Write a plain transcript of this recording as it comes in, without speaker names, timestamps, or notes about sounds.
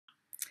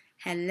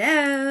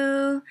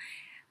Hello.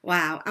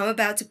 Wow, I'm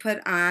about to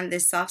put on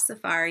this soft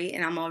safari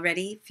and I'm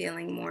already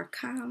feeling more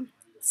calm.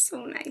 It's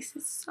so nice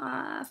and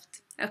soft.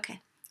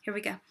 Okay, here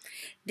we go.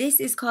 This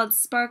is called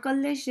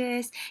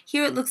Sparkalicious.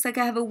 Here it looks like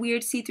I have a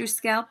weird see-through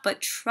scalp, but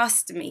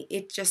trust me,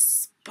 it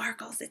just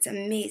sparkles. It's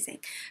amazing.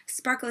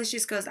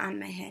 Sparkalicious goes on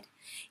my head.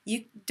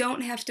 You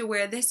don't have to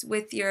wear this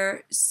with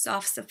your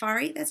soft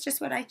safari. That's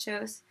just what I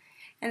chose.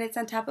 And it's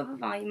on top of a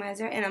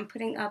volumizer, and I'm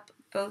putting up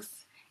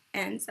both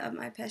ends of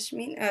my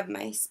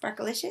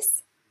Sparkalicious.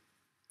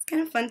 It's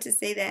kind of fun to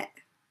say that.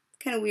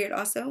 It's kind of weird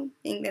also,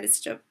 being that it's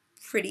such a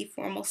pretty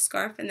formal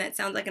scarf and that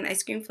sounds like an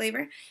ice cream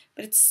flavor,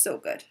 but it's so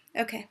good.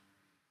 Okay,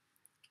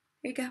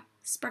 here you go.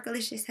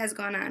 Sparkalicious has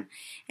gone on.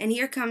 And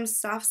here comes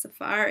Soft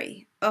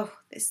Safari. Oh,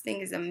 this thing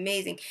is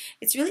amazing.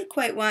 It's really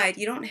quite wide.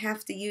 You don't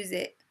have to use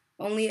it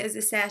only as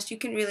a sash. You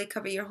can really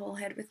cover your whole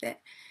head with it.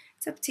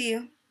 It's up to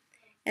you.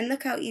 And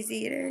look how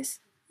easy it is.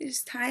 You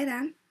just tie it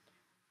on.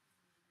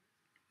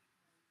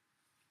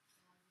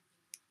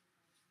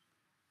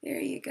 There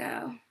you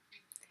go.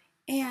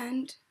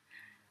 And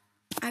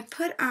I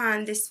put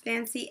on this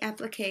fancy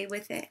applique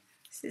with it.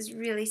 This is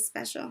really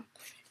special,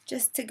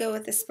 just to go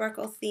with the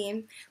sparkle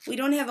theme. We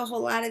don't have a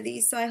whole lot of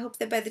these, so I hope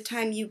that by the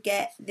time you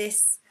get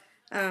this,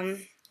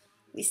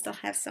 we still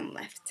have some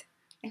left.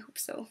 I hope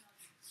so.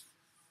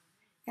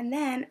 And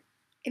then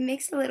it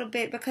makes a little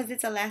bit, because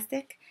it's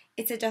elastic,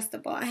 it's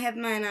adjustable. I have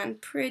mine on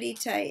pretty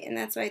tight, and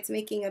that's why it's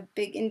making a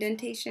big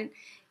indentation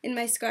in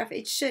my scarf.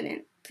 It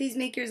shouldn't. Please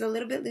make yours a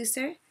little bit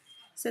looser.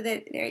 So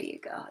that, there you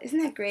go.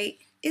 Isn't that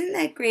great? Isn't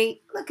that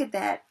great? Look at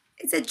that.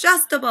 It's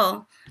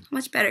adjustable. How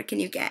much better can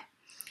you get?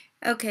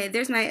 Okay,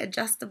 there's my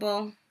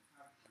adjustable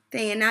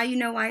thing. And now you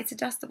know why it's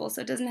adjustable.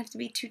 So it doesn't have to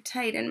be too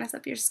tight and mess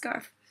up your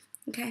scarf.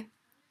 Okay.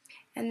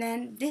 And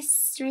then this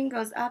string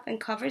goes up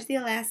and covers the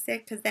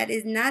elastic, because that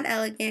is not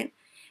elegant.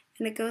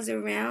 And it goes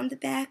around the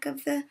back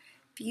of the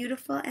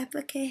beautiful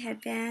applique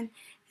headband.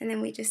 And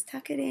then we just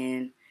tuck it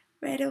in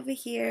right over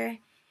here.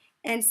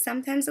 And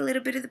sometimes a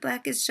little bit of the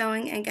black is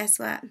showing. And guess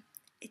what?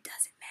 It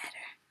doesn't matter.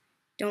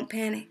 Don't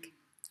panic.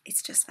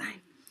 It's just fine.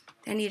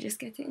 Then you just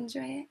get to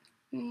enjoy it.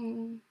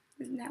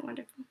 Isn't that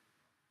wonderful?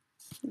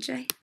 Enjoy.